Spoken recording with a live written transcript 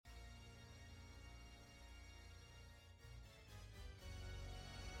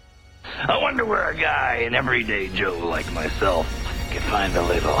I wonder where a guy, an everyday Joe like myself, can find a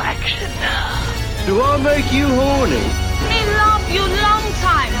little action. Do I make you horny? Me love you long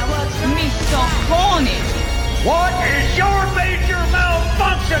time. Me so horny. What is your major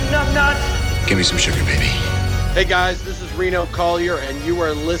malfunction, numbnuts? Give me some sugar, baby. Hey guys, this is Reno Collier, and you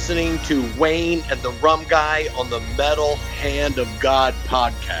are listening to Wayne and the Rum Guy on the Metal Hand of God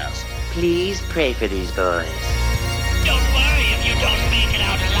podcast. Please pray for these boys. Don't worry if you don't make it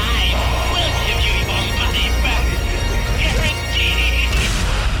out alive. We'll give you your money back. Guaranteed.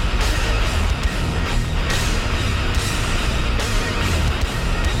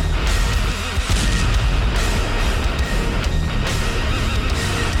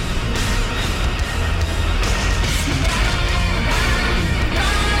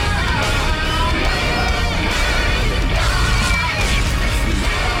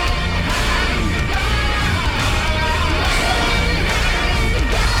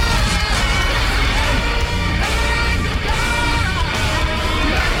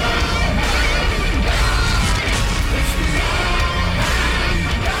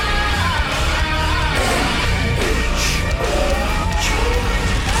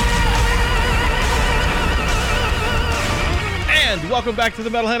 Welcome back to the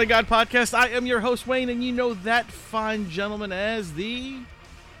Metal Hand of God podcast. I am your host, Wayne, and you know that fine gentleman as the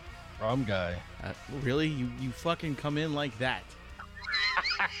Rum Guy. Really? You fucking come in like that.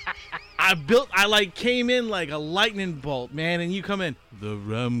 I came in like a lightning bolt, man, and you come in, the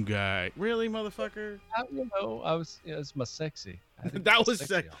Rum Guy. Really, motherfucker? It's my sexy. That was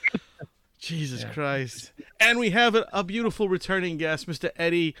sexy. Jesus Christ. And we have a beautiful returning guest, Mr.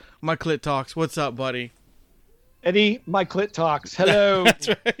 Eddie McClintock. What's up, buddy? Eddie, McClintock. Hello. That's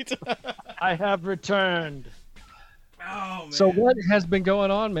right. I have returned. Oh, man. So what has been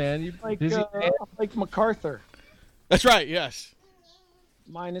going on, man? You Like, busy? like MacArthur, That's right, yes.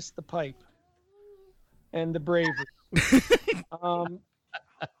 minus the pipe and the bravery.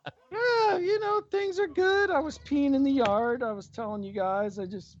 Yeah, things are good. I was peeing in the yard. I was telling you guys, I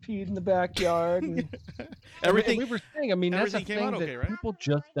just peed in the backyard. And Everything we were saying, that's a everything came thing out that okay, right? people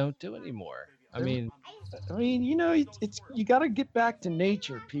just don't do anymore. I mean, it's you got to get back to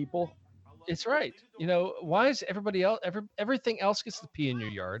nature, people. it's right. Why is everybody else, everything else gets to pee in your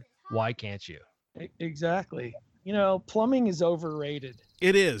yard? Why can't you? Exactly. Plumbing is overrated.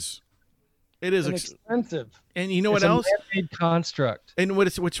 It is. It is And expensive. And you know what It's else? a man-made construct. And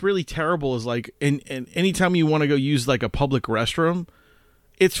what's really terrible is like, and anytime you want to go use like a public restroom,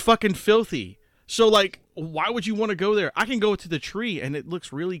 it's fucking filthy. So like, why would you want to go there? I can go to the tree and it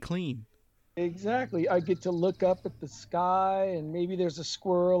looks really clean. Exactly. I get to look up at the sky, and maybe there's a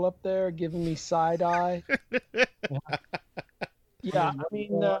squirrel up there giving me side eye. Yeah,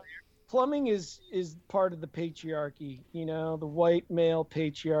 plumbing is part of the patriarchy. The white male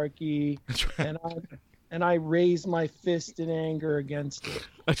patriarchy. That's right. And I raise my fist in anger against it.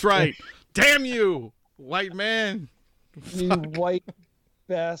 That's right. Damn you, white man. You white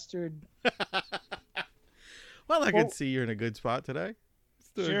bastard. Well, I can see you're in a good spot today. It's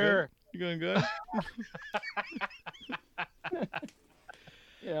doing Sure. good. You going good?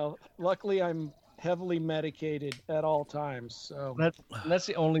 Luckily I'm heavily medicated at all times. So That's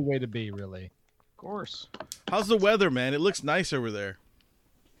the only way to be, really. of course. How's the weather, man? It looks nice over there.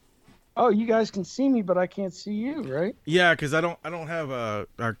 Oh, you guys can see me, but I can't see you, right? Yeah, because I don't have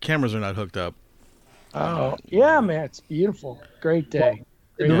our cameras are not hooked up. Oh, yeah, man, it's beautiful. Great day.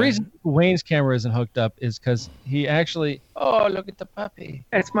 The reason Wayne's camera isn't hooked up is because he actually. Oh, look at the puppy!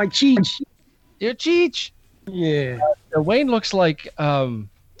 That's my Cheech. Your Cheech. Yeah. Wayne looks like John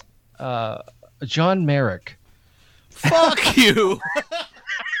Merrick. Fuck you!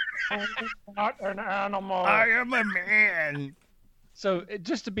 I'm not an animal. I am a man. So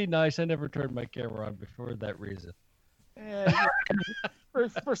just to be nice, I never turned my camera on before that reason. Yeah,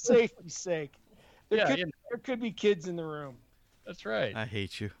 for safety's sake. There Yeah, could be kids in the room. That's right. I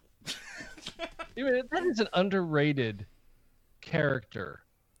hate you. That is an underrated character.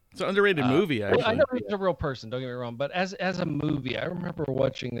 It's an underrated movie, actually. I know he's a real person. Don't get me wrong, but as a movie, I remember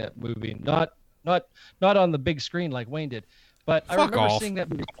watching that movie. Not on the big screen like Wayne did, but I remember seeing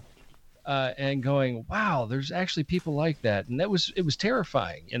that movie and going, "Wow, there's actually people like that," and it was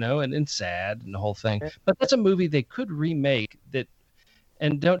terrifying, and sad and the whole thing. But that's a movie they could remake that,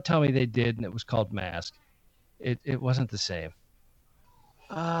 and don't tell me they did, and it was called Mask. It wasn't the same.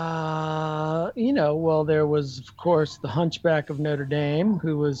 Well, there was, of course, the Hunchback of Notre Dame,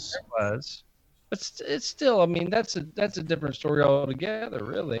 who was. There was. But it's still, that's a different story altogether,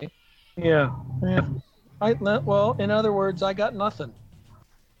 really. Yeah. Well, in other words, I got nothing.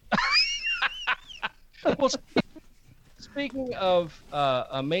 Well, speaking of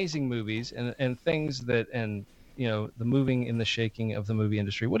amazing movies and things that, and the moving and the shaking of the movie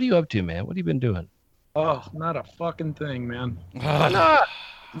industry, what are you up to, man? What have you been doing? Oh, not a fucking thing, man. Why not?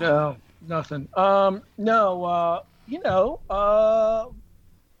 No, nothing. No,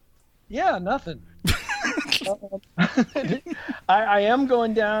 yeah, nothing. I am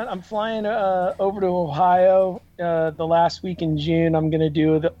going down. I'm flying over to Ohio the last week in June. I'm going to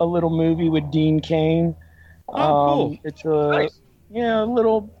do a little movie with Dean Cain. Cool. It's nice. It's a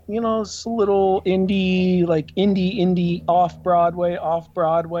little indie off Broadway,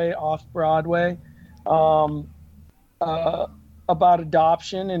 about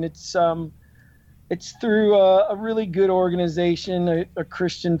adoption, and it's through a really good organization, a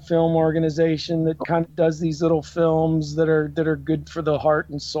Christian film organization that kind of does these little films that are good for the heart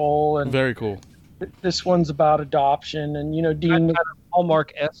and soul. And very cool. This one's about adoption, and Dean, kind of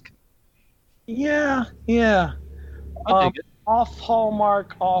Hallmark-esque. Yeah. Off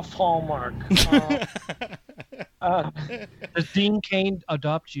Hallmark. Does Dean Cain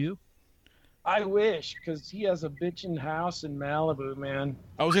adopt you? I wish, because he has a bitchin' house in Malibu, man.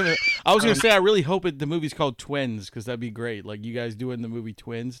 I was gonna say I really hope the movie's called Twins, because that'd be great. Like you guys doing the movie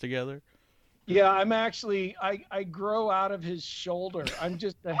Twins together. Yeah, I'm actually I grow out of his shoulder. I'm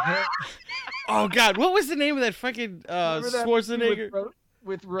just a head. Oh God, what was the name of that fucking Schwarzenegger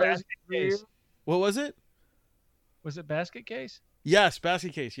with Rosie Greer? What was it? Was it Basket Case? Yes,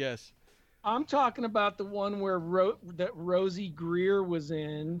 Basket Case. Yes. I'm talking about the one where that Rosie Greer was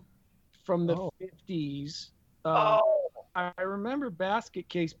in. From the 50s. I remember Basket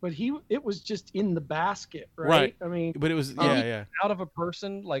Case, but it was just in the basket, right? I mean, but it was out of a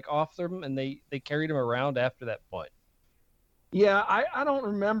person, like off them, and they carried him around after that point. Yeah, I don't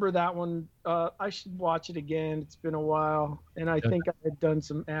remember that one. I should watch it again. It's been a while, and I think I had done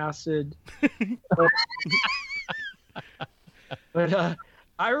some acid. But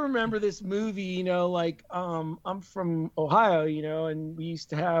I remember this movie, I'm from Ohio, and we used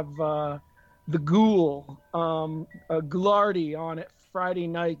to have the Ghoul, Goulardi on it Friday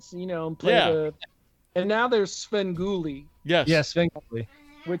nights, and play and now there's Svengoolie. Yes, Svengoolie,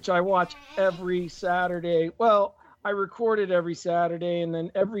 which I watch every Saturday. Well, I record it every Saturday, and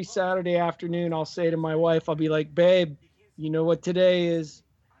then every Saturday afternoon I'll say to my wife, I'll be like, babe, you know what today is?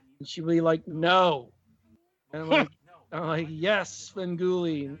 And she'll be like, no. And I'm like, yes,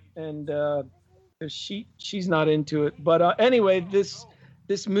 Svengoolie, and she's not into it. But anyway, this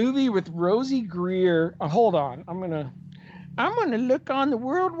movie with Rosie Greer. Hold on, I'm gonna look on the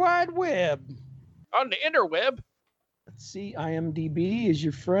World Wide Web, on the interweb. Let's see, IMDb is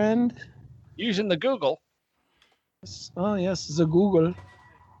your friend. Using the Google. Oh yes, the Google.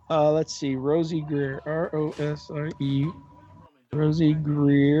 Let's see, Rosie Greer, ROSIE, Rosie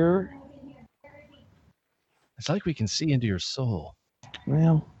Greer. It's like we can see into your soul.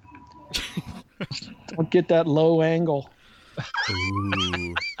 Well, don't get that low angle.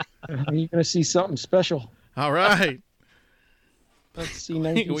 Ooh. You're gonna see something special. All right. Let's see.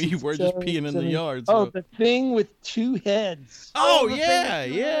 We were just peeing in the yard. So. Oh, The Thing with Two Heads. Oh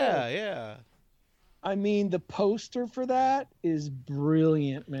yeah. I mean, the poster for that is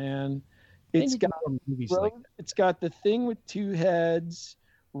brilliant, man. It's got The Thing with Two Heads.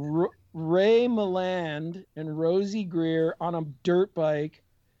 Ray Milland and Rosie Greer on a dirt bike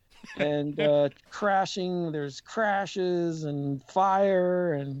and crashing. There's crashes and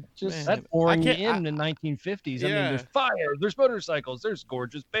fire and just that pouring in the 1950s. I mean, there's fire, there's motorcycles, there's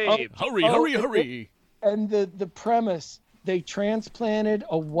gorgeous babes. Hurry. And the premise, they transplanted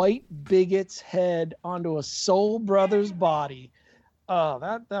a white bigot's head onto a Soul Brothers body. Oh,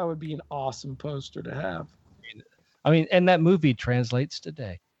 that would be an awesome poster to have. I mean, and that movie translates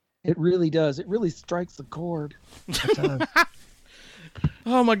today. It really does. It really strikes the chord.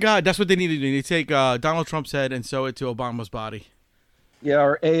 Oh my God, that's what they need to do. They take Donald Trump's head and sew it to Obama's body. Yeah,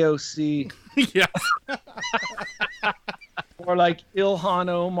 or AOC. Yeah. Or like Ilhan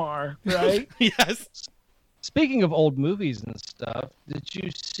Omar, right? Yes. Speaking of old movies and stuff, did you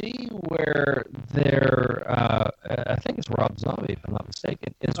see where they're, I think it's Rob Zombie, if I'm not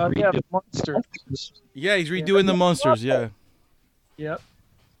mistaken, is redoing Monsters. Yeah, he's redoing the Monsters, yeah. Yep.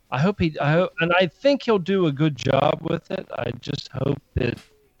 I hope, and I think he'll do a good job with it. I just hope that,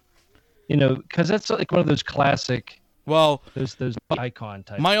 because that's like one of those classic, those icon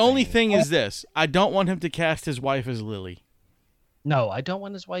type. My only thing is this: I don't want him to cast his wife as Lily. No, I don't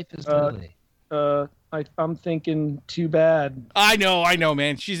want his wife as Lily. I'm thinking too bad. I know,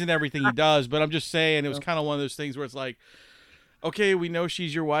 man. She's in everything he does, but I'm just saying it was kind of one of those things where it's like, okay, we know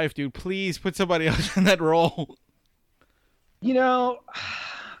she's your wife, dude. Please put somebody else in that role.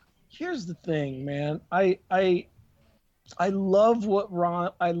 Here's the thing, man. I love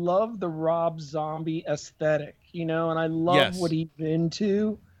I love the Rob Zombie aesthetic, and I love what he's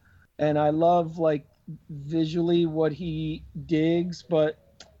into, and I love like visually what he digs, but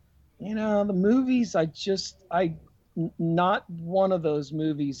the movies, not one of those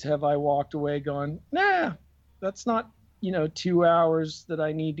movies have I walked away going, nah, that's not 2 hours that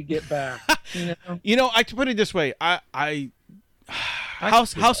I need to get back. I put it this way, I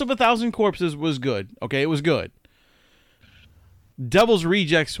House of a Thousand Corpses was good. Okay, it was good. Devil's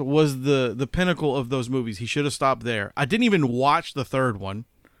Rejects was the pinnacle of those movies. He should have stopped there. I didn't even watch the third one.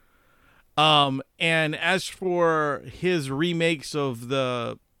 And as for his remakes of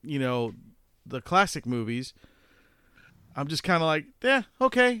the classic movies, I'm just kind of like, yeah,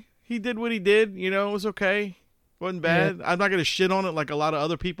 okay. He did what he did. It was okay. Wasn't bad. Yeah. I'm not going to shit on it like a lot of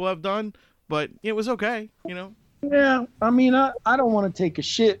other people have done, but it was okay, Yeah, I mean, I don't want to take a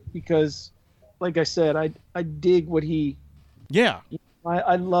shit because, like I said, I dig what he. Yeah.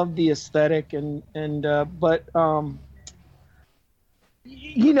 I love the aesthetic but I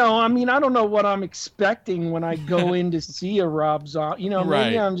mean, I don't know what I'm expecting when I go in to see a Rob Zombie.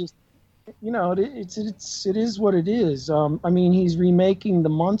 Maybe I'm just, it is what it is. I mean, he's remaking the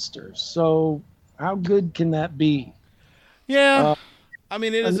Munsters, so how good can that be? Yeah, I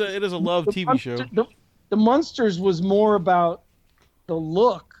mean, it is a love TV show. The Munsters was more about the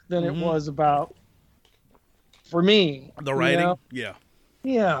look than it was about, for me, the writing. Yeah.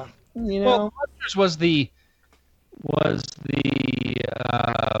 Yeah. Well, Munsters was the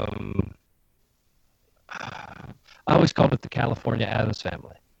I always called it the California Addams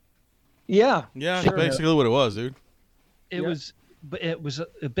Family. Yeah. Yeah, sure. That's basically what it was, dude. It was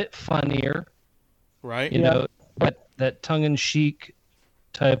a bit funnier. Right. But that tongue-in-cheek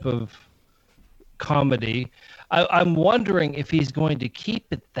type of comedy. I'm wondering if he's going to keep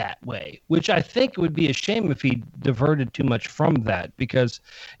it that way, which I think would be a shame if he diverted too much from that, because,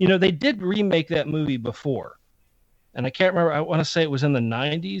 they did remake that movie before. And I can't remember. I want to say it was in the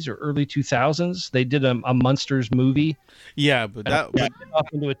 90s or early 2000s. They did a Munsters movie. Yeah, but that went off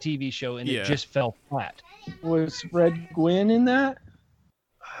into a TV show, and it just fell flat. Was Red Gwynn in that?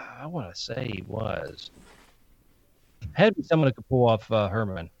 I want to say he was. Had to be someone who could pull off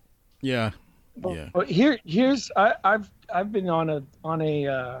Herman. Yeah. Yeah. Well, here's I've been on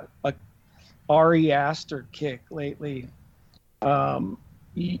a Ari Aster kick lately.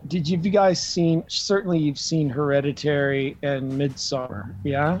 Did you guys seen? Certainly, you've seen Hereditary and Midsommar.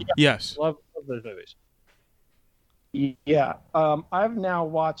 Yeah. Yes. Love those movies. Yeah. I've now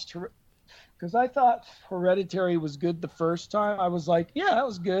watched because I thought Hereditary was good the first time. I was like, yeah, that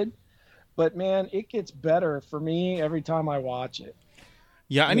was good, but man, it gets better for me every time I watch it.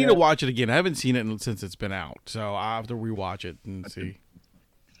 Yeah, I need to watch it again. I haven't seen it since it's been out, so I have to rewatch it and see.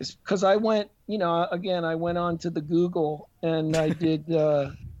 It's because I went, I went on to the Google and I did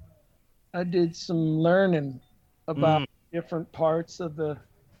some learning about different parts of the,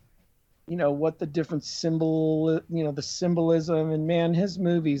 what the different the symbolism, and man, his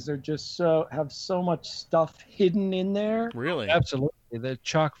movies are just have so much stuff hidden in there. Really? Absolutely. They're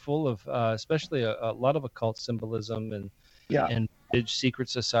chock full of, especially a lot of occult symbolism and secret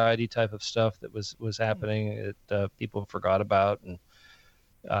society type of stuff that was happening that people forgot about. And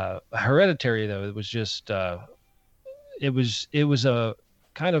Hereditary, though, it was just it was a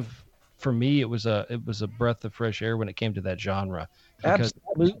kind of, for me, it was a breath of fresh air when it came to that genre, because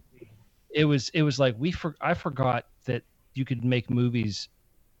absolutely. It was like I forgot that you could make movies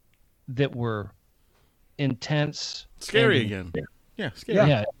that were intense, scary again. Yeah, scary.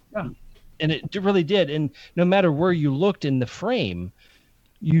 Yeah. And it really did. And no matter where you looked in the frame,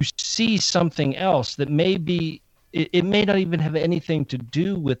 you see something else that it may not even have anything to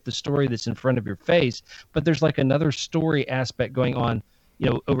do with the story that's in front of your face, but there's like another story aspect going on,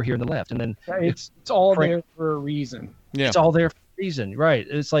 over here on the left. And then it's all there for a reason. Yeah. It's all there for a reason. Right.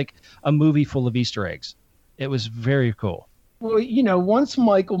 It's like a movie full of Easter eggs. It was very cool. Well, once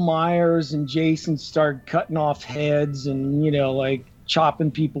Michael Myers and Jason started cutting off heads and, like chopping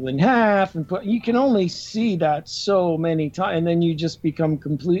people in half you can only see that so many times, and then you just become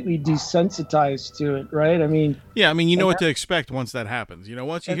completely desensitized to it, right? I mean, you know what to expect once that happens.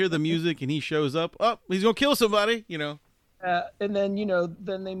 Once you hear the music and he shows up, he's gonna kill somebody. And then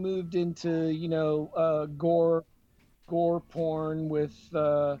then they moved into gore porn with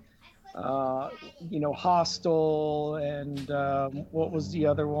Hostel, and what was the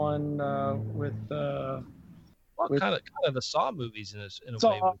other one with kind of the Saw movies in a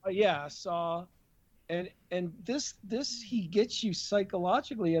Saw, way. Yeah, Saw, and this he gets you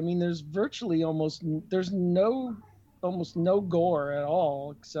psychologically. I mean, there's virtually almost no gore at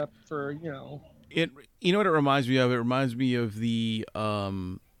all, except for You know what it reminds me of? It reminds me of the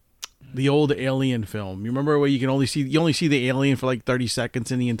old Alien film. You remember where you only see the alien for like 30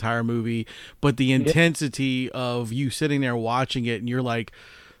 seconds in the entire movie, but the intensity of you sitting there watching it and you're like,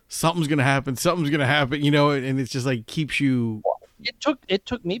 something's gonna happen, you know, and it's just like keeps you. It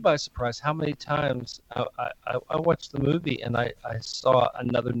took me by surprise how many times I watched the movie and I saw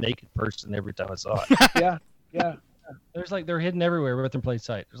another naked person every time I saw it. Yeah. There's like they're hidden everywhere within plain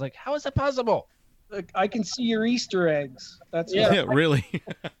sight. It's like, how is that possible? Like, I can see your Easter eggs. That's Really.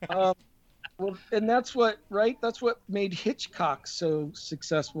 Well, and that's what made Hitchcock so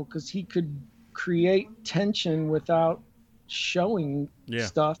successful, because he could create tension without showing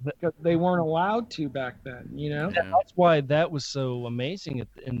stuff because they weren't allowed to back then, you know. And that's why that was so amazing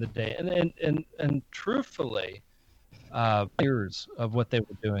in the day. And truthfully, years of what they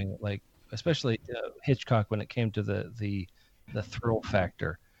were doing, like especially Hitchcock when it came to the thrill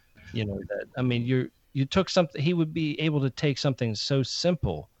factor. You know, that, I mean, you took something, he would be able to take something so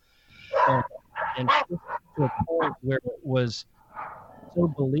simple and to a point where it was so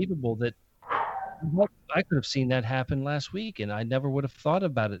believable that I could have seen that happen last week and I never would have thought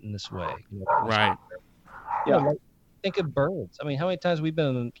about it in this way. You know, right. Yeah. Like, think of birds. I mean, how many times we've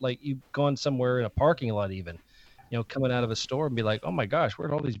been in, like, you've gone somewhere in a parking lot even, you know, coming out of a store and be like, oh my gosh,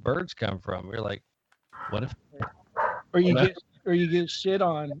 where'd all these birds come from? We're like, what if? Or you get shit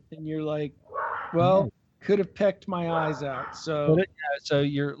on and you're like, well, could have pecked my eyes out. So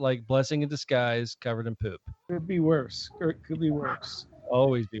you're like blessing in disguise covered in poop. Could be worse. Or it could be worse.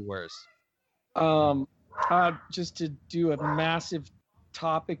 Always be worse. Just to do a massive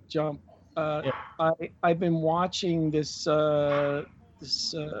topic jump. I've been watching this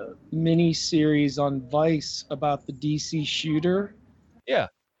mini series on Vice about the DC shooter. Yeah.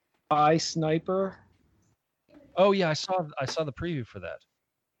 Sniper. Oh yeah, I saw the preview for that.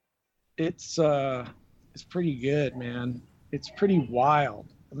 It's pretty good, man. It's pretty wild.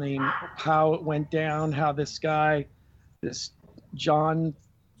 I mean, how it went down, how this guy, this John,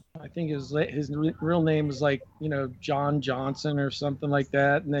 I think his real name was like, you know, John Johnson or something like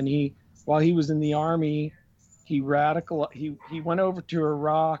that. And then while he was in the army, he went over to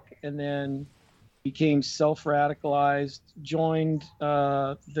Iraq and then became self-radicalized, joined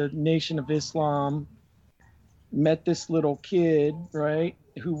the Nation of Islam, met this little kid, right,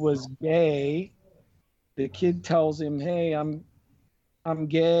 who was gay. The kid tells him, hey, I'm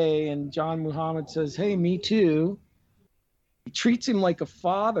gay. And John Muhammad says, hey, me too. He treats him like a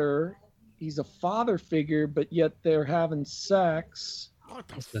father. He's a father figure, but yet they're having sex. What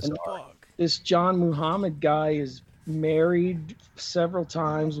the fuck? This John Muhammad guy is married several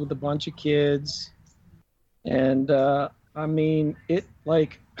times with a bunch of kids. And, I mean, it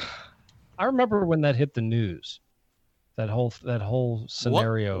like... I remember when that hit the news. That whole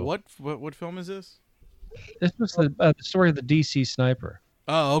scenario. What film is this? This was the story of the DC sniper.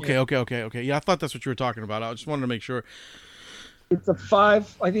 Oh, okay, yeah. Okay. Yeah, I thought that's what you were talking about. I just wanted to make sure. It's a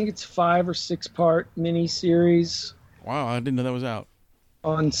 5 or 6 part mini series. Wow, I didn't know that was out.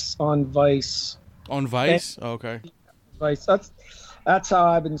 On Vice. On Vice? Oh, okay. Vice. That's how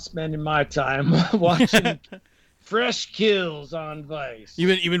I've been spending my time watching fresh kills on Vice.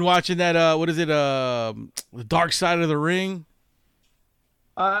 You've been watching that what is it? The Dark Side of the Ring?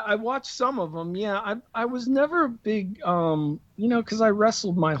 I watched some of them. Yeah, I was never a big you know, because I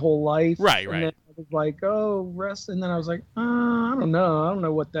wrestled my whole life. Right. And then I was like, oh, wrestling. And then I was like, I don't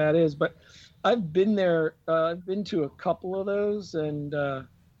know what that is. But I've been there. I've been to a couple of those. And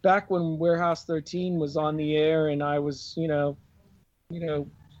back when Warehouse 13 was on the air, and I was, you know,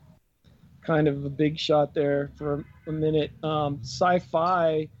 kind of a big shot there for a minute.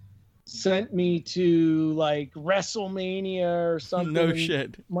 Sci-Fi sent me to like WrestleMania or something. No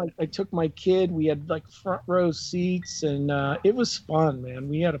shit. I took my kid. We had like front row seats, and it was fun, man.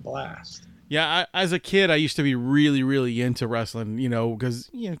 We had a blast. Yeah, as a kid, I used to be really, really into wrestling, you know, because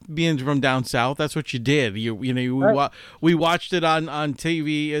being from down south, that's what you did. We watched it on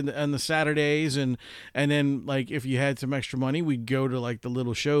TV and the Saturdays, and then like if you had some extra money, we'd go to like the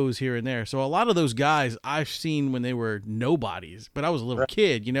little shows here and there. So a lot of those guys I've seen when they were nobodies, but I was a little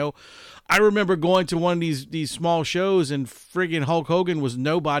kid, you know. I remember going to one of these small shows, and friggin' Hulk Hogan was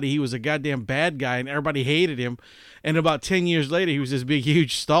nobody. He was a goddamn bad guy, and everybody hated him. And about 10 years later, he was this big,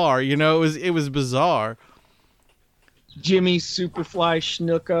 huge star. You know, it was bizarre. Jimmy Superfly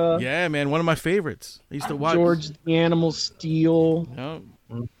Snuka. Yeah, man, one of my favorites. I used to watch George the Animal Steel.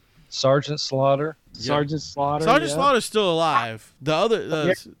 Oh. Sergeant Slaughter. Sergeant Slaughter. Sergeant Slaughter's still alive. The other,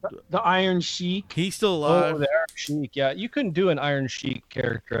 the Iron Sheik. He's still alive. Oh, the Iron Sheik. Yeah, you couldn't do an Iron Sheik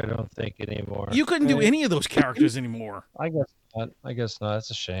character, I don't think, anymore. You couldn't do any of those characters anymore. I guess not. It's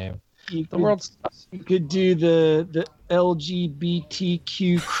a shame. You The world. You could do the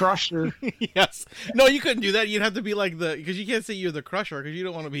LGBTQ crusher. Yes. No, you couldn't do that. You'd have to be like because you can't say you're the crusher because you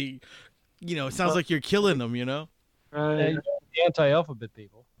don't want to be, it sounds like you're killing them, The anti-alphabet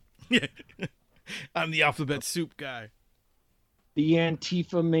people. Yeah. I'm the alphabet soup guy. The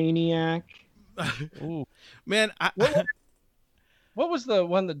Antifa maniac. Ooh. Man, What was the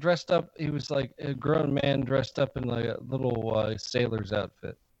one that dressed up? He was like a grown man dressed up in like a little sailor's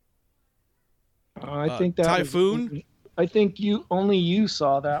outfit. I think that Typhoon. I think only you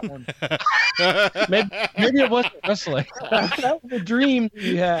saw that one. Maybe it wasn't wrestling. That was a dream that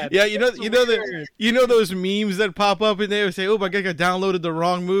you had. Yeah, you know those memes that pop up and they would say, "Oh, my God, I downloaded the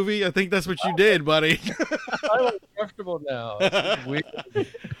wrong movie." I think that's what you did, buddy. I'm uncomfortable now. It's weird.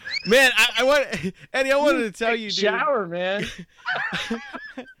 Man, I wanted to tell you, dude. Shower, man.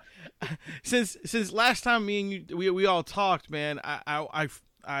 Since last time me and you we all talked, man, I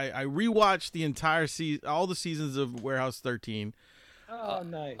rewatched the entire season, all the seasons of Warehouse 13. Oh,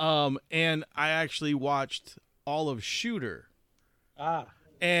 nice. And I actually watched all of Shooter.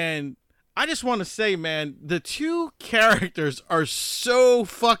 And I just want to say, man, the two characters are so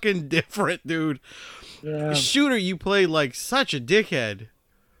fucking different, dude. Yeah. Shooter, you played like such a dickhead.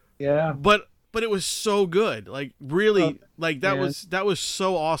 Yeah. But it was so good. Like really, that man. was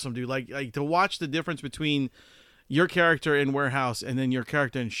so awesome, dude. Like to watch the difference between your character in Warehouse and then your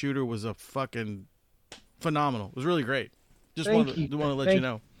character in Shooter was a fucking phenomenal. It was really great. Just wanted to let you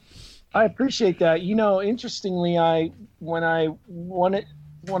know. I appreciate that. Interestingly, when I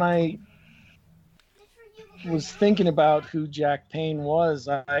was thinking about who Jack Payne was,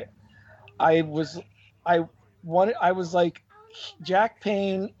 I was like, Jack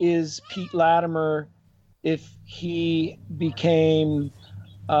Payne is Pete Latimer if he became,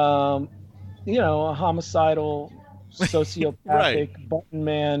 a homicidal, sociopathic Right. button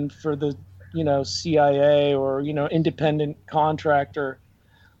man for the, CIA or, independent contractor.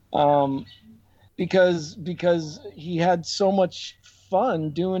 Because he had so much fun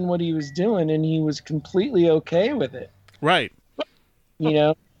doing what he was doing and he was completely okay with it. Right.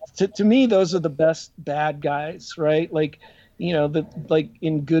 To me, those are the best bad guys, right? Like, like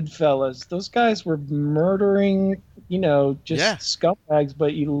in Goodfellas, those guys were murdering, scumbags,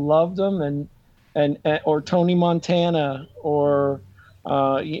 but you loved them, and or Tony Montana or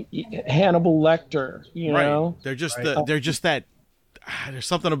Hannibal Lecter, you know. They're just that. There's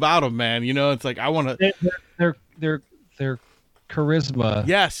something about them, man. It's like I want to. Their charisma.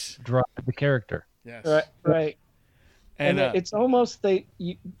 Yes. Drive the character. Yes. Right. And it's almost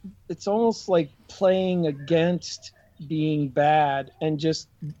it's almost like playing against being bad and just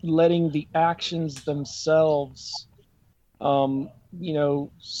letting the actions themselves, do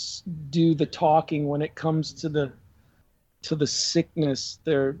the talking when it comes to the sickness,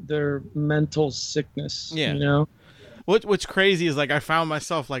 their mental sickness. Yeah. What's crazy is like I found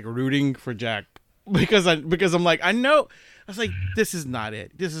myself like rooting for Jack because I'm like I know. I was like, this is not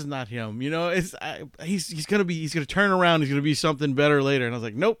it. This is not him. He's gonna turn around. He's gonna be something better later. And I was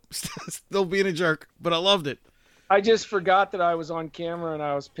like, nope, still being a jerk. But I loved it. I just forgot that I was on camera and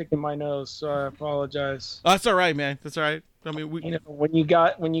I was picking my nose, so I apologize. Oh, that's all right, man. That's all right. I mean, when you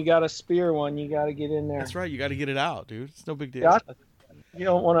got a spear one, you got to get in there. That's right. You got to get it out, dude. It's no big deal. Yeah, you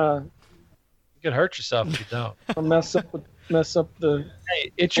don't want to. You could hurt yourself if you don't. mess up the.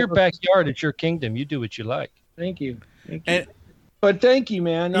 Hey, it's your backyard. It's your kingdom. You do what you like. Thank you. But thank you,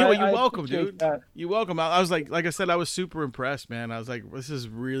 man. You're welcome, dude. That. You're welcome. I was like I said, I was super impressed, man. I was like, this is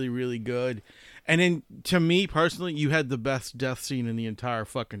really, really good. And then, to me personally, you had the best death scene in the entire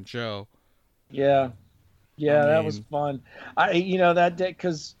fucking show. Yeah, that was fun. That day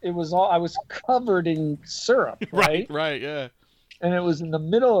because I was covered in syrup, right? Right, yeah. And it was in the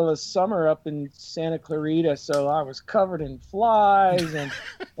middle of the summer up in Santa Clarita, so I was covered in flies, and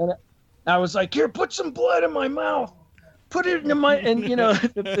I was like, "Here, put some blood in my mouth. Put it in my," and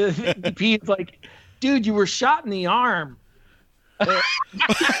the Pete's like, "Dude, you were shot in the arm." And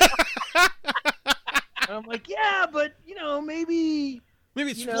I'm like, "Yeah, but maybe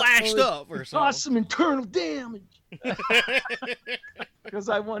it's flashed up or something. Caused some internal damage." Because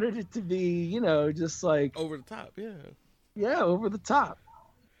I wanted it to be, just like over the top, yeah. Yeah, over the top.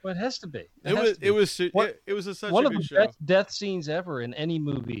 Well, it has to be. It was such a good show. One of the best death scenes ever in any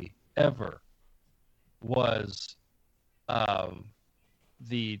movie ever was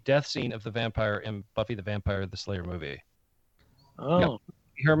the death scene of the vampire in Buffy the Vampire the Slayer movie. Oh,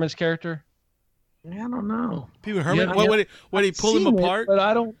 Herman's character. Yeah, I don't know. Pee Wee Herman. When he pulled him apart, but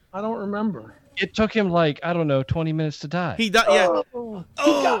I don't remember. It took him 20 minutes to die. He died. Yeah.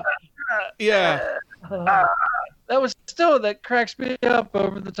 Yeah. Yeah. That was Still, that cracks me up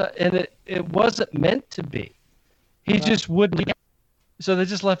over the top, and it wasn't meant to be. He just wouldn't. So they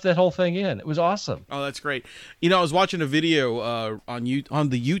just left that whole thing in. It was awesome. Oh, that's great. You know, I was watching a video on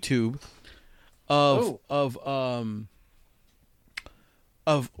the YouTube of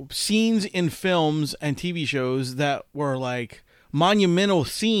scenes in films and TV shows that were like monumental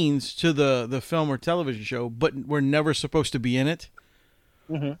scenes to the film or television show, but were never supposed to be in it.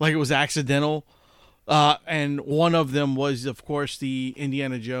 Mm-hmm. Like it was accidental. And one of them was, of course, the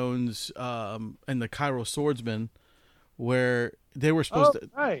Indiana Jones and the Cairo Swordsman, where they were supposed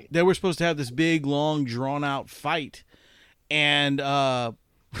to have this big, long, drawn out fight, and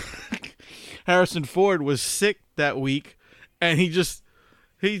Harrison Ford was sick that week, and he just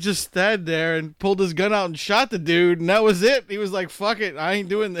stood there and pulled his gun out and shot the dude, and that was it. He was like, "Fuck it, I ain't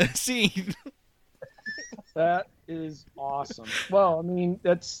doing this scene." That is awesome. Well, I mean,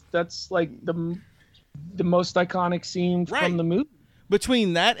 that's like the most iconic scene from the movie.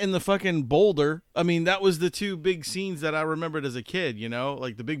 Between that and the fucking boulder, I mean, that was the two big scenes that I remembered as a kid, you know?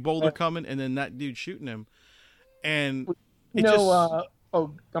 Like the big boulder coming and then that dude shooting him. And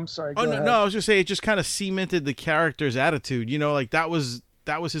I'm sorry. No, I was just saying it just kind of cemented the character's attitude, you know? Like that was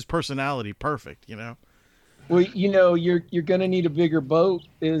his personality. Perfect, you know? Well, you know, you're going to need a bigger boat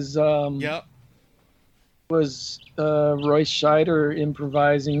was Roy Scheider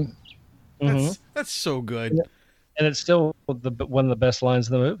improvising. That's so good. Yeah. And it's still one of the best lines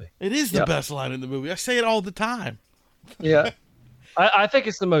in the movie. It is the best line in the movie. I say it all the time. Yeah. I think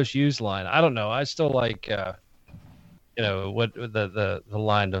it's the most used line. I don't know. I still like, what the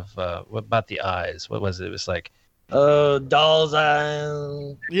line of what about the eyes? What was it? It was like, doll's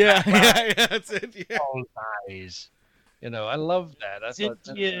eyes. Yeah, that's it. Yeah. Doll's eyes. You know, I love that.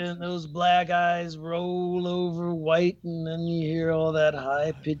 And those black eyes roll over white, and then you hear all that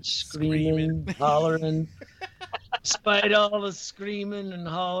high-pitched screaming. Hollering. Despite all the screaming and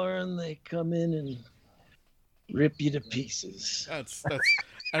hollering, they come in and rip you to pieces. That's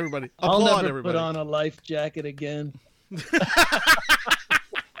everybody. I'll Applaud never everybody. put on a life jacket again.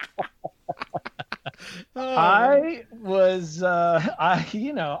 I've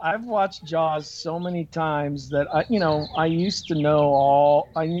watched Jaws so many times that I used to know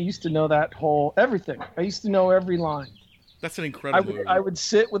everything. I used to know every line. That's an incredible movie. I would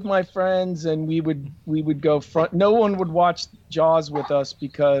sit with my friends and we would go front. No one would watch Jaws with us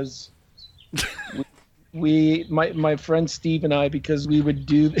because my friend Steve and I, because we would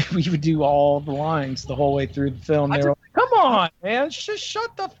do all the lines the whole way through the film. They were like, "Come on, man, just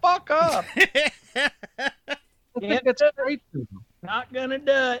shut the fuck up." That's great. Not gonna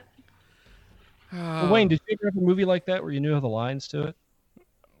do it. Wayne, did you ever have a movie like that where you knew the lines to it?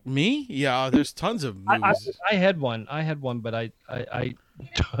 Me? Yeah, there's tons of movies. I had one, but I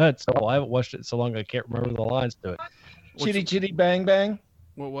haven't watched it so long I can't remember the lines to it. Chitty Chitty Bang Bang.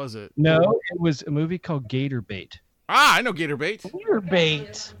 What was it? No, it was a movie called Gator Bait. I know Gator Bait. Gator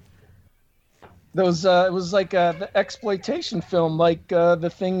Bait. Those it was like the exploitation film, like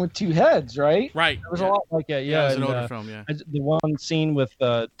the Thing with Two Heads, right? Right. It was a lot like that. Yeah, it was an older film. Yeah. The one scene with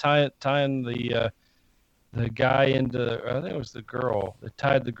tying the guy into, I think it was the girl. They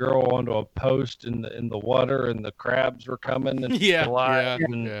tied the girl onto a post in the water, and the crabs were coming and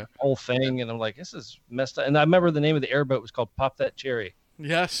the whole thing. And I'm like, this is messed up. And I remember the name of the airboat was called Pop That Cherry.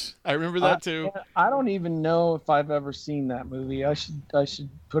 Yes, I remember that too. I don't even know if I've ever seen that movie. I should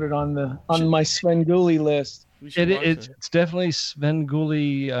put it on my Svengoolie list. It's definitely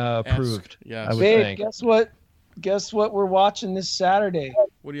Svengoolie approved. Yeah, I would think. think. Guess what we're watching this Saturday?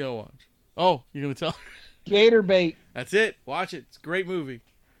 What do y'all watch? Oh, you're gonna tell? Gator Bait. That's it. Watch it. It's a great movie.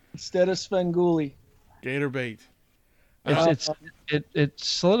 Instead of Svengoolie. Gator Bait. It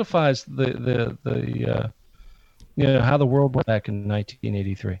solidifies the how the world went back in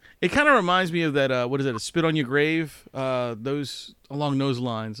 1983. It kind of reminds me of that. What is it? A Spit on Your Grave. Those along those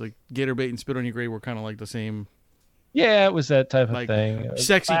lines, like Gator Bait and Spit on Your Grave, were kind of like the same. Yeah, it was that type of thing.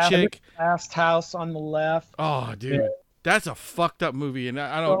 Sexy chick. Last house on the left. Oh, dude. Yeah. That's a fucked up movie, and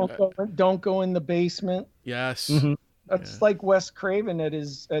I don't go in the basement. Yes, that's like Wes Craven at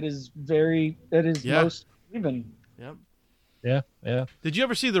his most even. Yep. Yeah. Did you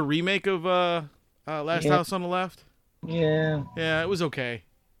ever see the remake of Last House on the Left? Yeah. Yeah, it was okay.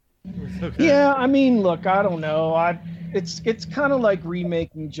 Okay. Yeah, I mean, look, I don't know. It's kind of like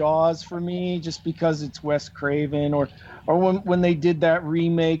remaking Jaws for me, just because it's Wes Craven, or when they did that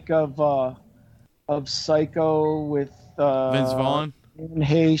remake of Psycho with Vince Vaughn and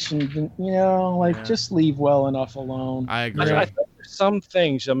Hayes, and just leave well enough alone. I agree. I think there's some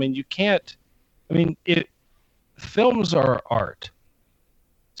things. I mean, you can't. I mean, films are art.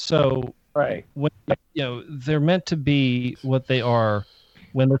 So Right. When, they're meant to be what they are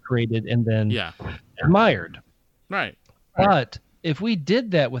when they're created and then admired. Right. But if we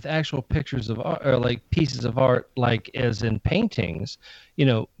did that with actual pictures of art, or like pieces of art, like as in paintings,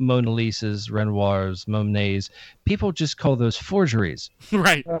 Mona Lisa's, Renoirs, Monet's, people just call those forgeries.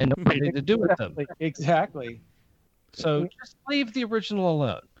 Right. And nothing to do with them. Exactly. So just leave the original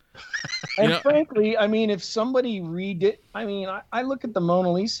alone. And frankly, I mean, if somebody redid, I look at the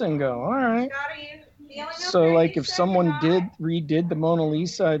Mona Lisa and go, all right. So, like, if someone redid the Mona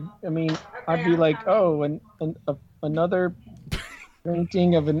Lisa, I'd be like, oh, and another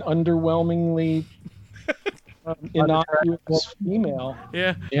painting of an underwhelmingly innocuous female.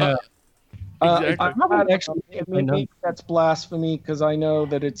 Yeah. Exactly. Maybe that's blasphemy because I know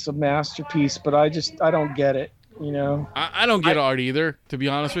that it's a masterpiece, but I don't get it. I don't get art either, to be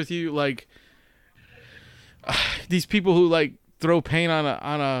honest with you. Like these people who like throw paint on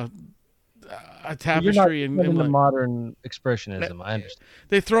a tapestry and the modern expressionism. I understand.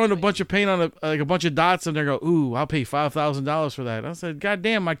 They throw in a bunch of paint on a bunch of dots and they go, "Ooh, I'll pay $5,000 for that." I said, "God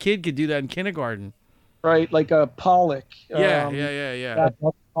damn, my kid could do that in kindergarten." Right, like a Pollock. Yeah.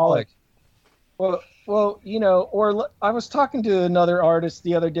 Pollock. Well, or I was talking to another artist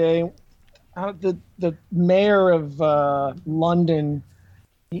the other day. The mayor of London,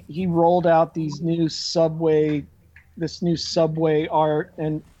 he rolled out this new subway art,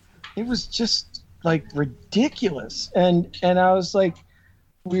 and it was just like ridiculous. And I was like,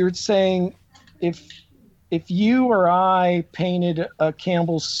 we were saying, if you or I painted a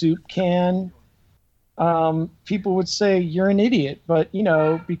Campbell's soup can, people would say you're an idiot. But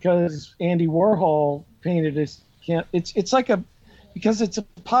because Andy Warhol painted it, it's like because it's a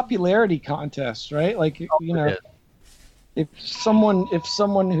popularity contest, right? Like, if someone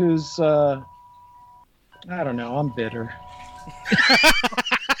who's, I don't know, I'm bitter.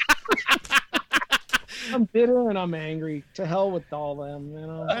 I'm bitter and I'm angry. To hell with all them,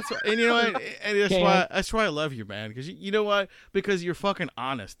 That's why I love you, man. Because you know what? Because you're fucking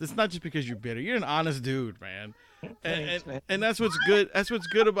honest. It's not just because you're bitter. You're an honest dude, man. Thanks, man. And that's what's good. That's what's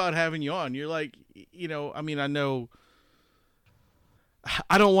good about having you on. You're like, I know.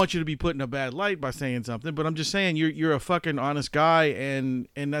 I don't want you to be put in a bad light by saying something, but I'm just saying you're a fucking honest guy, and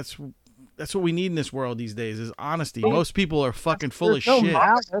that's what we need in this world these days is honesty. Most people are fucking full of shit.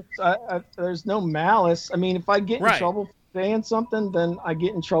 There's no malice. I mean, if I get in trouble for saying something, then I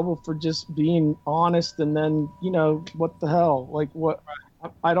get in trouble for just being honest, and then what the hell? Like what?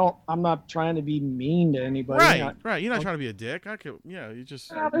 I'm not trying to be mean to anybody. Right. You're not trying to be a dick. You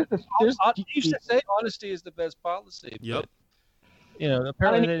just. You used to say honesty is the best policy. Yep.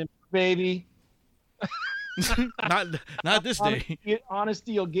 Apparently, baby. not this day.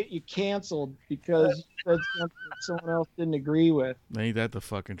 Honesty will get you canceled because you said something that someone else didn't agree with. Ain't that the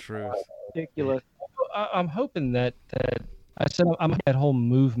fucking truth? Ridiculous. I'm hoping that I said that whole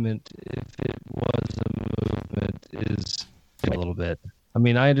movement, if it was a movement, is a little bit. I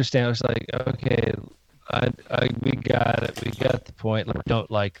mean, I understand. It's like, okay, we got it. We got the point.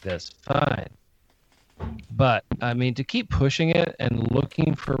 Don't like this. Fine. But, I mean, to keep pushing it and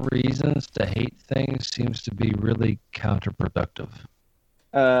looking for reasons to hate things seems to be really counterproductive.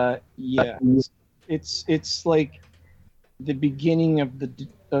 Yeah. It's like the beginning of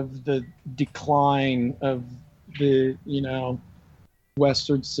the decline of the,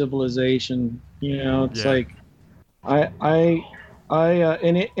 Western civilization. It's like and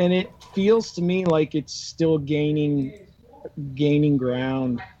it feels to me like it's still gaining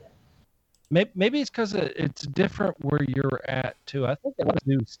ground. Maybe it's because it's different where you're at too. I think it has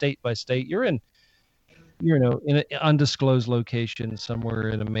to do state by state. You're in an undisclosed location somewhere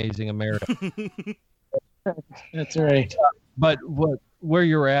in amazing America. That's right. But where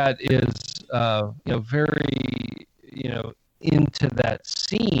you're at is very into that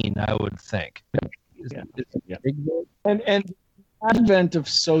scene, I would think. And the advent of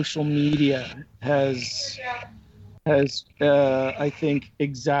social media has I think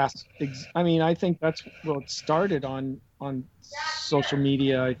I think that's what started on social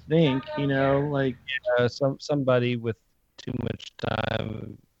media. I think somebody with too much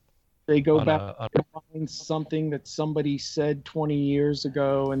time. They go back and find something that somebody said 20 years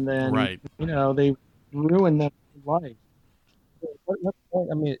ago, and then they ruin their life.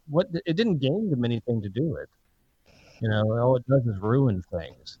 I mean, it didn't gain them anything to do it. All it does is ruin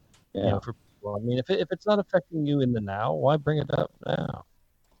things. Yeah. For people. I mean, if it's not affecting you in the now, why bring it up now?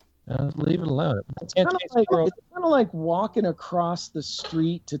 Leave it alone. It's kind of like walking across the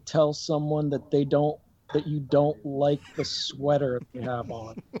street to tell someone that you don't like the sweater they have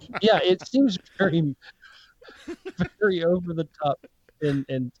on. Yeah, it seems very, very over the top.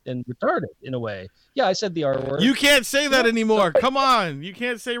 and retarded in a way. Yeah, I said the R word. You can't say that anymore. Come on, you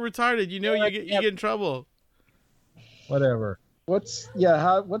can't say retarded. You know you get in trouble. Whatever. What's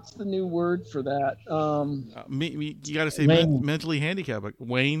the new word for that? You got to say mentally handicapped. Like,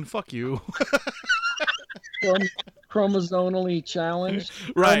 Wayne, fuck you. Chromosomally challenged.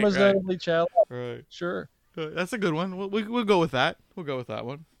 Right. Chromosomally challenged. Right. Sure. That's a good one. We'll go with that. We'll go with that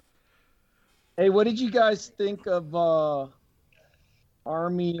one. Hey, what did you guys think of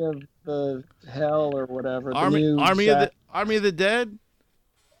Army of the Hell or whatever? Army of the Dead?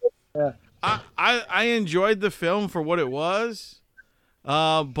 Yeah. I enjoyed the film for what it was,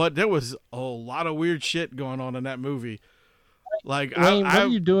 but there was a lot of weird shit going on in that movie. Like, Wayne, what are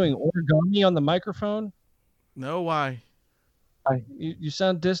you doing? Origami on the microphone? No, why? You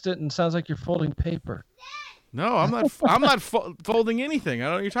sound distant and sounds like you're folding paper. No, I'm not. I'm not folding anything. I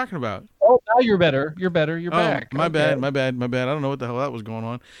don't know what you're talking about. Oh, now you're better. You're better. You're back. My bad. I don't know what the hell that was going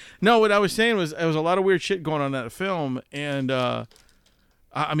on. No, what I was saying was there was a lot of weird shit going on in that film, and I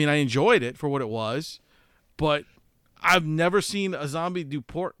mean, I enjoyed it for what it was, but I've never seen a zombie do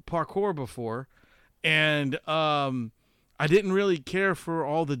parkour before, and I didn't really care for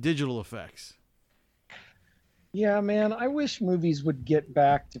all the digital effects. Yeah, man, I wish movies would get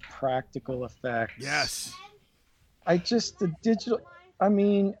back to practical effects. Yes. The digital, I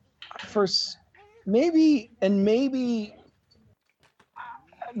mean, maybe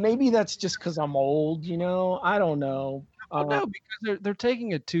that's just because I'm old, I don't know. No, because they're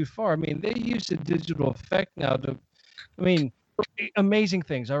taking it too far. I mean, they use a digital effect now amazing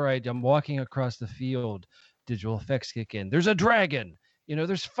things. All right, I'm walking across the field, digital effects kick in. There's a dragon,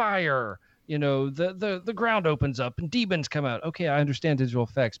 there's fire, the ground opens up and demons come out. Okay, I understand digital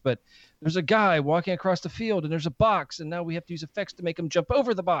effects, but there's a guy walking across the field and there's a box, and now we have to use effects to make him jump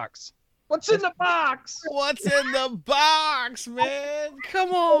over the box. What's in the box? What's in the box, man?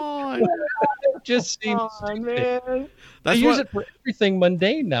 Come on. It just seems man. They use it for everything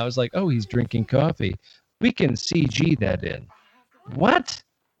mundane now. It's like, oh, he's drinking coffee. We can CG that in. What?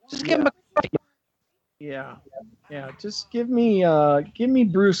 Just give him a coffee. Yeah. Just give me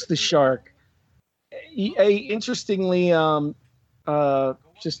Bruce the Shark. Interestingly,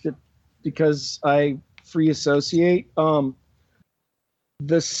 because I free associate,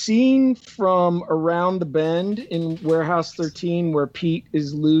 the scene from Around the Bend in Warehouse 13 where Pete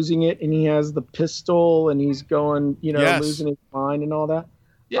is losing it and he has the pistol and he's going, losing his mind and all that.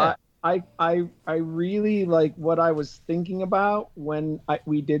 Yeah. I really like what I was thinking about when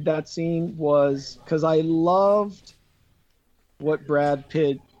we did that scene was because I loved what Brad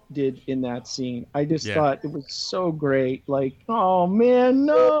Pitt did in that scene. I just thought it was so great. Like, oh man,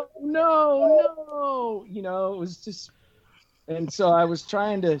 no. It was just, and so I was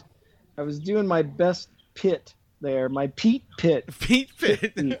doing my best Pitt there, my Pete Pitt. Pete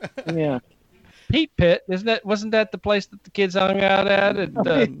Pitt. Yeah. Pete Pitt, wasn't that the place that the kids hung out at?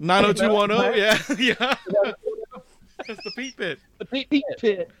 90210? Yeah. That's the Pete Pit. The Pete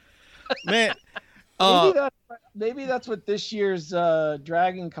Pit. Man. Maybe that's what this year's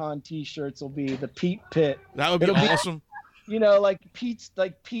Dragon Con t-shirts will be, the Pete Pit. That would be awesome.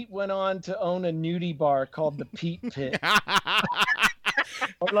 Pete went on to own a nudie bar called the Pete Pit.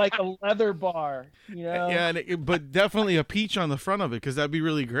 Or like a leather bar, Yeah, but definitely a peach on the front of it, because that'd be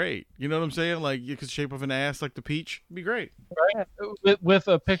really great. You know what I'm saying? Like, you could shape of an ass like the peach. It'd be great. Right. With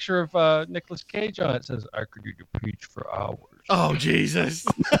a picture of Nicolas Cage on it. It says, I could eat a peach for hours. Oh, Jesus.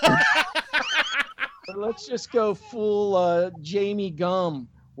 Let's just go full Jamie Gum.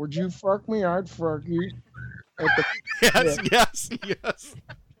 Would you fuck me? I'd fuck you. Yes.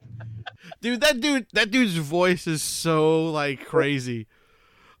 Dude, that dude's voice is so like crazy.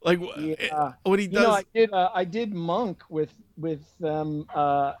 Like what he does. I did Monk with them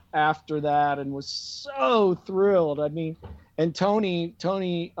after that and was so thrilled. I mean, and Tony,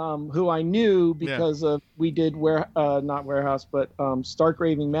 who I knew because of we did not Warehouse, but Stark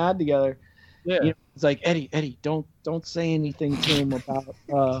Raving Mad together. Yeah. It's like, Eddie, don't say anything to him about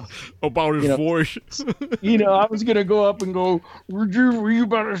his voice. I was gonna go up and go, were you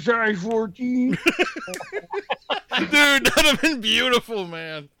about a size 14? Dude, that'd have been beautiful,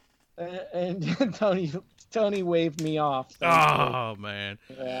 man. And Tony waved me off. Oh man.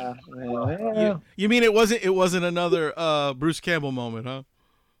 Yeah. You mean it wasn't another Bruce Campbell moment, huh?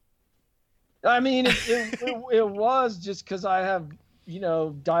 I mean, it was just because I have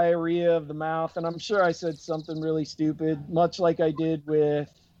diarrhea of the mouth, and I'm sure I said something really stupid, much like I did with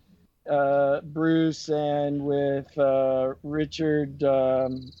Bruce and with Richard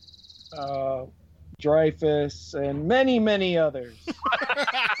Dreyfuss and many others.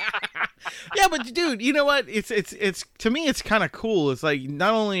 Yeah, but dude, you know what? It's to me, it's kind of cool. It's like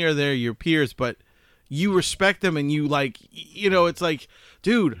not only are they your peers, but you respect them and you like, it's like,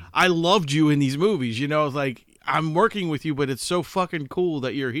 dude, I loved you in these movies. It's like I'm working with you, but it's so fucking cool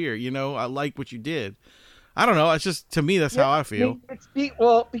that you're here. I like what you did. I don't know. It's just, to me, that's how I feel.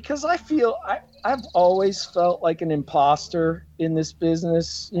 Because I feel I've always felt like an imposter in this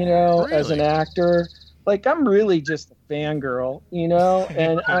business, Really? as an actor. Like I'm really just a fangirl,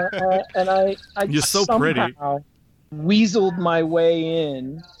 and I You're so somehow weaseled my way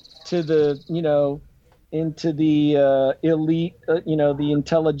in to the, into the elite, the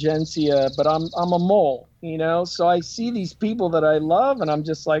intelligentsia, but I'm a mole, so I see these people that I love and I'm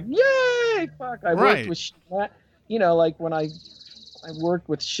just like, yay, fuck. I worked with, like when I worked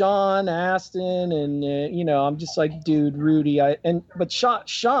with Sean Astin and, I'm just like, dude, Rudy, but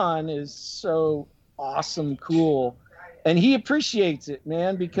Sean is so awesome, cool. And he appreciates it,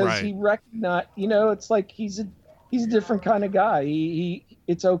 man, because he recognized, it's like, he's a different kind of guy.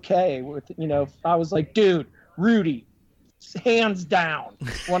 It's okay with, I was like, dude, Rudy, hands down,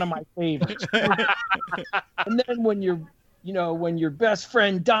 one of my favorites. And then when when your best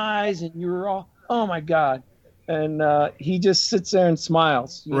friend dies and you're all, oh my God. And he just sits there and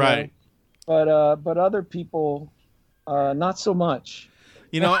smiles. You know? But other people, not so much.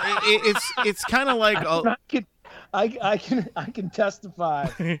 It's kind of like I can testify.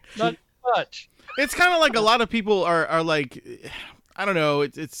 Not much. It's kind of like a lot of people are like, I don't know.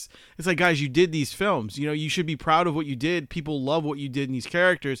 It's like, guys, you did these films. You should be proud of what you did. People love what you did in these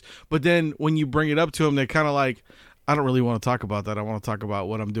characters. But then when you bring it up to them, they're kind of like, I don't really want to talk about that. I want to talk about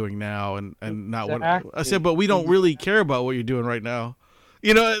what I'm doing now and not what I said. But we don't really care about what you're doing right now.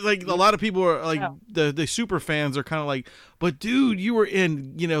 Like a lot of people are like the super fans are kind of like, but dude, you were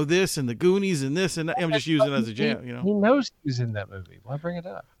in this and the Goonies and this and that. I'm just using it as a jam. He knows he was in that movie. Why bring it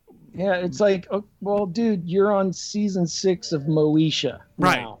up? Yeah, it's like, oh, well, dude, you're on season 6 of Moesha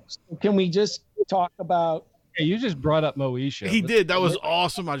now. So can we just talk about? Yeah, you just brought up Moesha. He did. That was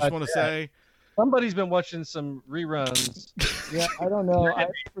awesome. I just want to say. Somebody's been watching some reruns. Yeah, I don't know.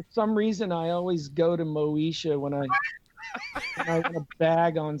 For some reason, I always go to Moesha when I want to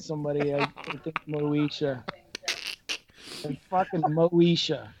bag on somebody. I think Moesha. And fucking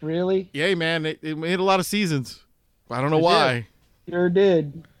Moesha. Really? Yeah, man. It made a lot of seasons. I don't know why. Sure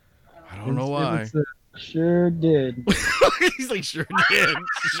did. I don't know why. Sure did. He's like, sure did.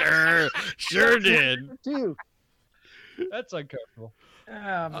 Sure did. Too. That's uncomfortable. Oh,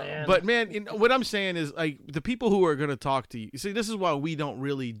 man. But man, what I'm saying is, like, the people who are going to talk to you. See, this is why we don't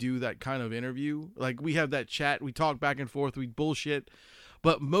really do that kind of interview. Like, we have that chat, we talk back and forth, we bullshit.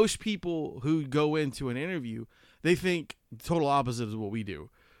 But most people who go into an interview, they think the total opposite is what we do.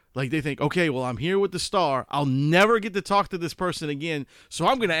 Like, they think, okay, well, I'm here with the star. I'll never get to talk to this person again, so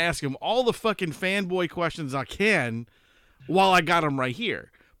I'm going to ask him all the fucking fanboy questions I can while I got him right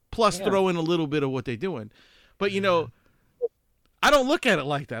here. Plus throw in a little bit of what they're doing. But, I don't look at it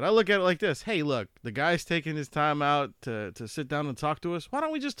like that. I look at it like this. Hey, look, the guy's taking his time out to sit down and talk to us. Why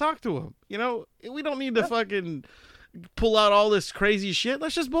don't we just talk to him? We don't need to fucking pull out all this crazy shit.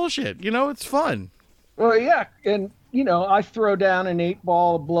 Let's just bullshit. It's fun. Well, yeah, and I throw down an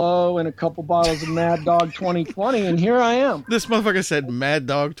 8-ball of blow and a couple bottles of Mad Dog 2020, and here I am. This motherfucker said Mad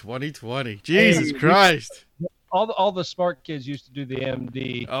Dog 2020. Jesus Christ! All the smart kids used to do the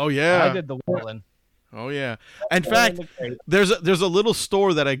MD. Oh yeah, I did the Wallin. Oh yeah. In fact, there's a little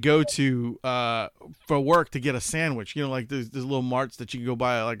store that I go to for work to get a sandwich. Like there's little marts that you can go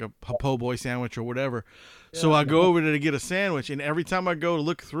buy like a po' boy sandwich or whatever. Yeah, so I go over there to get a sandwich, and every time I go to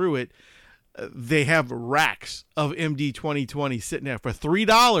look through it, they have racks of MD 2020 sitting there for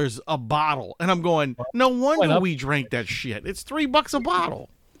 $3 a bottle, and I'm going, no wonder we drank that shit. It's $3 a bottle.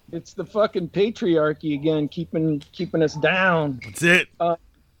 It's the fucking patriarchy again, keeping us down. That's it.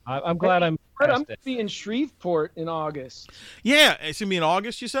 I'm glad I'm going to be in Shreveport in August. Yeah, it's going to be in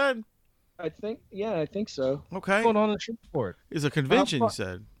August, you said? I think so. Okay. What's going on in Shreveport? It's a convention, you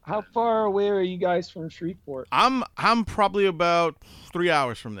said. How far away are you guys from Shreveport? I'm probably about 3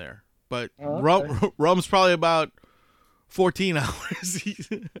 hours from there. But Rum's probably about 14 hours.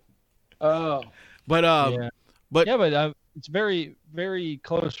 Oh. But it's very, very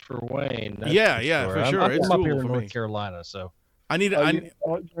close for Wayne. For sure. I'm It's up doable here in for North me. Carolina, so you're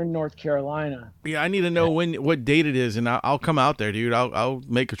in North Carolina. Yeah, I need to know what date it is, and I'll come out there, dude. I'll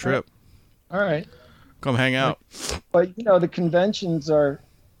make a trip. All right. Come hang out. But the conventions are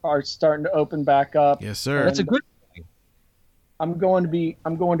starting to open back up. Yes, sir. That's a good thing. I'm going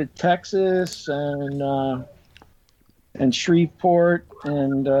to Texas and Shreveport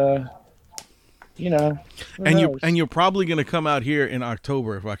and And you're probably going to come out here in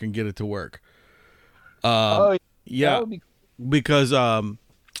October if I can get it to work. Yeah, because the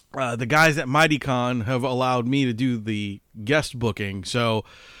guys at MightyCon have allowed me to do the guest booking, so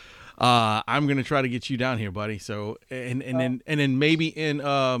I'm going to try to get you down here, buddy. So and then maybe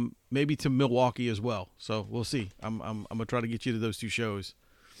maybe to Milwaukee as well. So we'll see. I'm gonna try to get you to those 2 shows.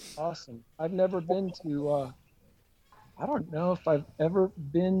 Awesome. I've never been to. I don't know if I've ever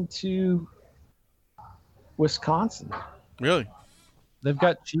been to Wisconsin. Really? They've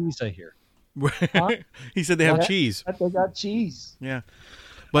got cheese, I hear. Huh? He said they have cheese. They got cheese. Yeah,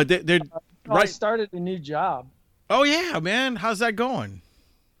 but they're I started a new job. Oh yeah, man. How's that going?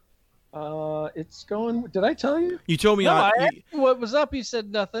 It's going. Did I tell you? You told me what was up? You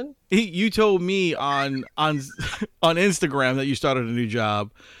said nothing. You told me on Instagram that you started a new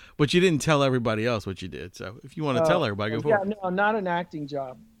job, but you didn't tell everybody else what you did. So if you want to tell everybody, go for it. No, not an acting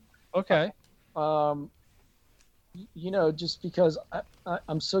job. Okay. Just because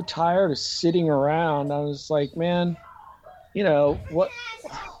I'm so tired of sitting around, I was like, man, what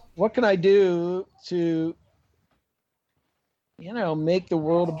can I do to make the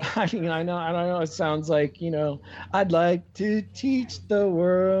world I don't know. It sounds like, I'd like to teach the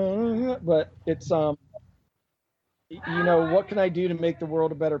world, but it's, what can I do to make the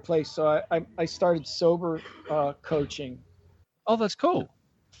world a better place? So I started sober coaching. Oh, that's cool.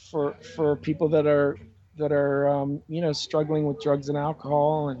 For people that are struggling with drugs and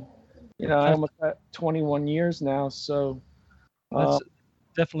alcohol. And, I almost got 21 years now. So that's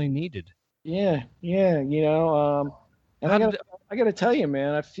definitely needed. Yeah. And I got to tell you,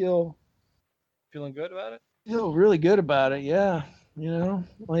 man, I feeling good about it. Feel really good about it. Yeah.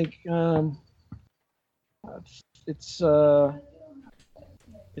 It's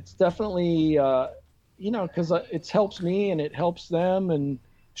definitely, cause it helps me and it helps them, and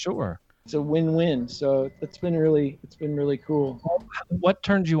sure, it's a win-win. So it's been really cool. What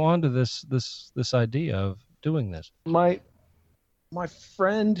turned you on to this idea of doing this? My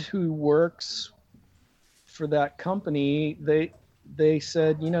friend who works for that company, they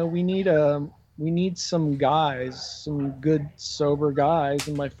said, we need some guys, some good sober guys.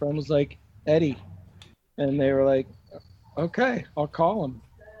 And my friend was like, Eddie. And they were like, okay, I'll call him.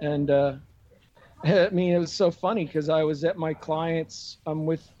 And it was so funny because I was at my client's. I'm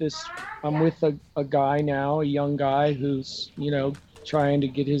with a guy now, a young guy who's, trying to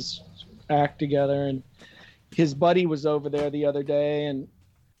get his act together. And his buddy was over there the other day, and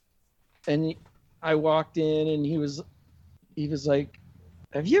I walked in and he was like,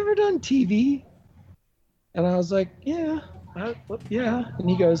 have you ever done TV? And I was like, yeah. And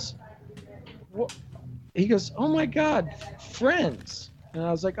he goes, what? He goes, oh my God, Friends. And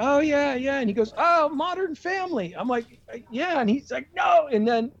I was like, oh yeah. And he goes, oh, Modern Family. I'm like, yeah. And he's like, no. And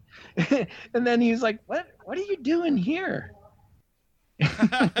then he's like, what are you doing here? He's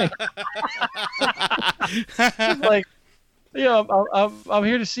like, I'm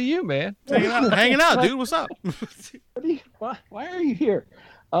here to see you, man. Hanging out, dude. What's up? Why are you here?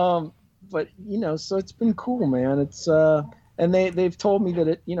 But so it's been cool, man. It's and they've told me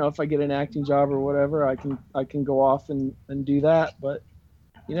that if I get an acting job or whatever, I can go off and do that. But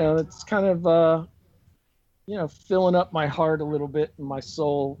it's kind of filling up my heart a little bit and my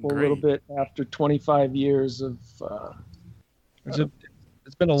soul a little bit after 25 years of.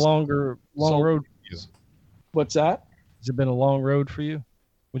 It's been a long road for you. What's that? Has it been a long road for you?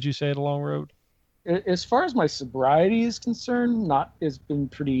 Would you say it a long road? As far as my sobriety is concerned, it's been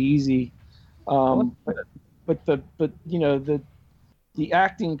pretty easy. But the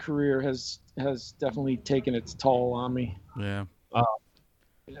acting career has definitely taken its toll on me. Yeah.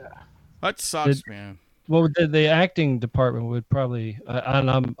 Yeah. That sucks, man. Well, the acting department would probably,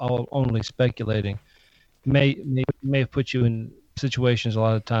 and I'm only speculating, may have put you in situations a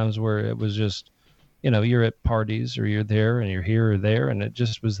lot of times where it was just, you're at parties or you're there and you're here or there, and it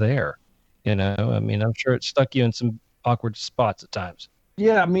just was there. I'm sure it stuck you in some awkward spots at times.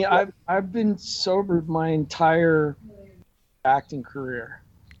 Yeah, I've been sober my entire acting career.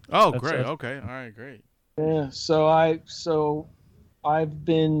 Oh, great. Okay. All right, great. Yeah, I've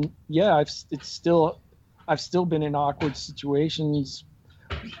been, I've still been in awkward situations.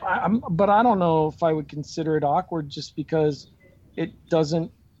 But I don't know if I would consider it awkward just because it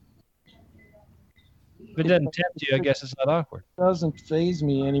doesn't. If it doesn't tempt you, I guess it's not awkward. It doesn't faze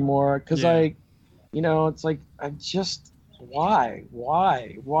me anymore because it's like why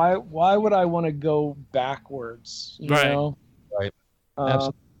would I want to go backwards? You know? Right.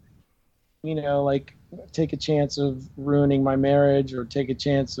 Absolutely. Like take a chance of ruining my marriage or take a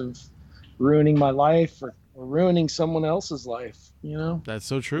chance of ruining my life or ruining someone else's life. You know, that's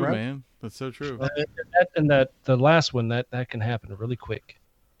so true, Right. man. That's so true. The last one that can happen really quick.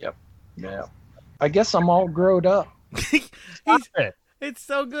 yeah. I guess I'm all growed up. It's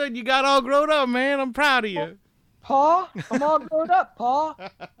so good. You got all grown up, man. I'm proud of you. Pa, I'm all growed up, Pa.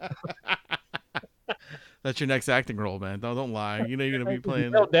 That's your next acting role, man. Don't lie. You know you're gonna be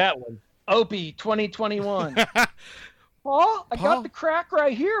playing that one. Opie 2021. Pa, I got the crack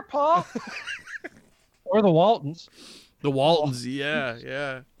right here, Pa. Or the Waltons. The Waltons,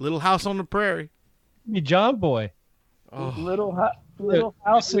 yeah. Little House on the Prairie. Me John Boy. Oh. Little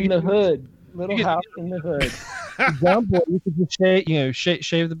house in the hood. Little house in the hood. John Boy, you could just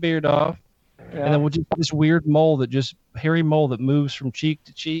shave the beard off, Yeah. and then we'll just this weird mole hairy mole that moves from cheek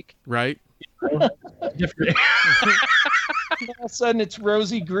to cheek. Right. Different. All of a sudden, it's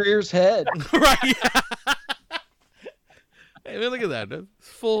Rosie Greer's head. Right. Hey, man, look at that. That's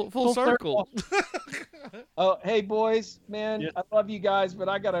full circle. Oh, hey boys, man, I love you guys, but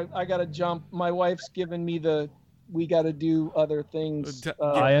I gotta jump. My wife's giving me we gotta do other things.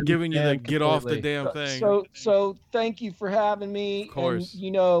 Giving you the get off the completely. damn thing. So thank you for having me. Of course.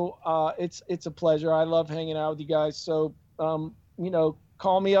 And it's a pleasure. I love hanging out with you guys. So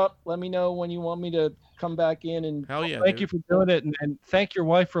call me up. Let me know when you want me to come back in. And Hell yeah. Thank you for doing it, and thank your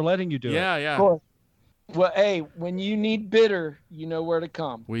wife for letting you do it. Yeah. of course. Well, hey, when you need bitter, you know where to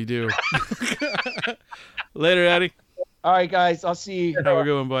come. We do. Later, Eddie. All right, guys. I'll see you. Have a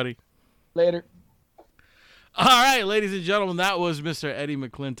good one, buddy. Later. All right, ladies and gentlemen, that was Mr. Eddie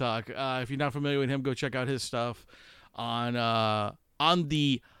McClintock. If you're not familiar with him, go check out his stuff on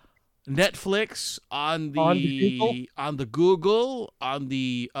the Netflix, on the Google, on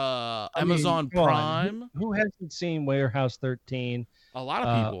the Amazon Prime. Who hasn't seen Warehouse 13? A lot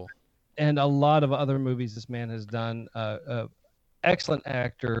of people. And a lot of other movies this man has done. Excellent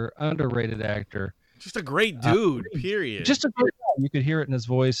actor, underrated actor. Just a great dude, period. Just a great guy. You could hear it in his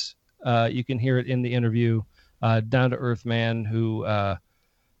voice. You can hear it in the interview. Down-to-earth man who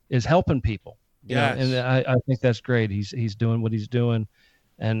is helping people. Yes. And I think that's great. He's doing what he's doing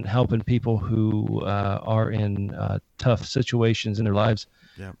and helping people who are in tough situations in their lives.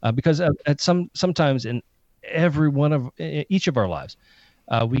 Yeah. Because sometimes in each of our lives,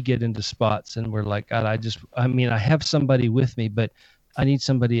 we get into spots and we're like, God, I have somebody with me, but I need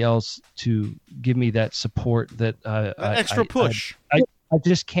somebody else to give me that support, that extra push. I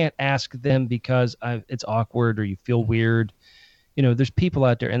just can't ask them because it's awkward or you feel weird. There's people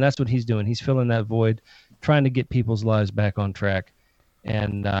out there, and that's what he's doing. He's filling that void, trying to get people's lives back on track.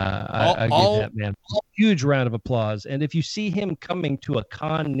 And I give that man a huge round of applause. And if you see him coming to a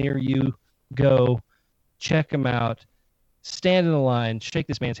con near you, go check him out. Stand in the line, shake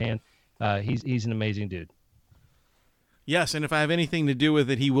this man's hand. He's an amazing dude. Yes, and if I have anything to do with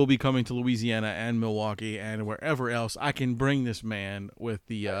it, he will be coming to Louisiana and Milwaukee and wherever else I can bring this man with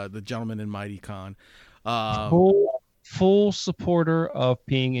the Gentleman in Mighty Con. Full supporter of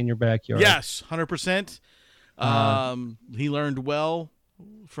peeing in your backyard. Yes, 100%. He learned well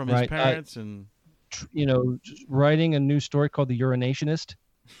from his parents, and writing a new story called The Urinationist.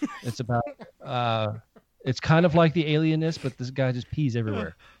 It's about it's kind of like The Alienist, but this guy just pees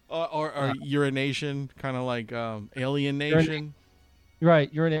everywhere. Or urination, kind of like Alien Nation.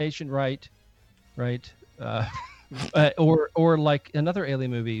 Right, urination, right. Or like another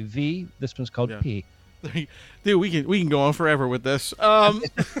alien movie, V. This one's called P. Dude, we can go on forever with this. But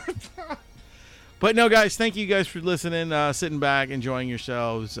no, guys, thank you guys for listening, sitting back, enjoying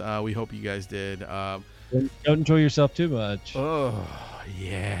yourselves. We hope you guys did. Don't enjoy yourself too much. Oh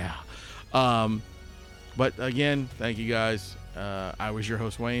yeah. But again, thank you guys. I was your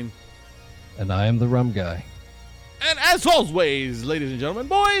host, Wayne. And I am the rum guy. And as always, ladies and gentlemen,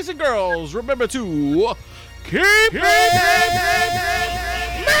 boys and girls, remember to keep it metal!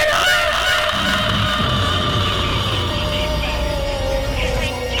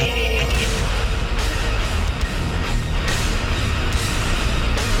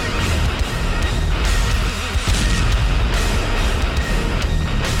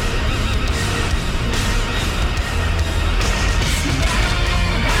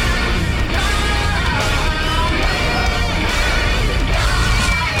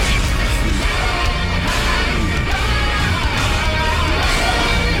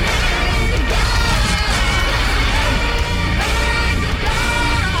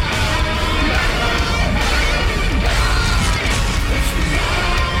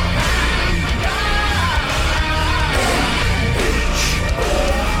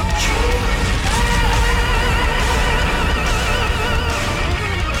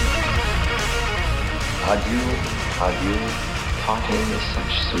 Are you parting with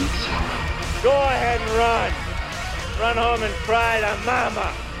such sweet sorrow? Go ahead and run. run home and cry to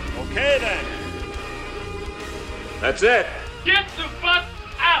mama. Okay then. That's it. Get the butt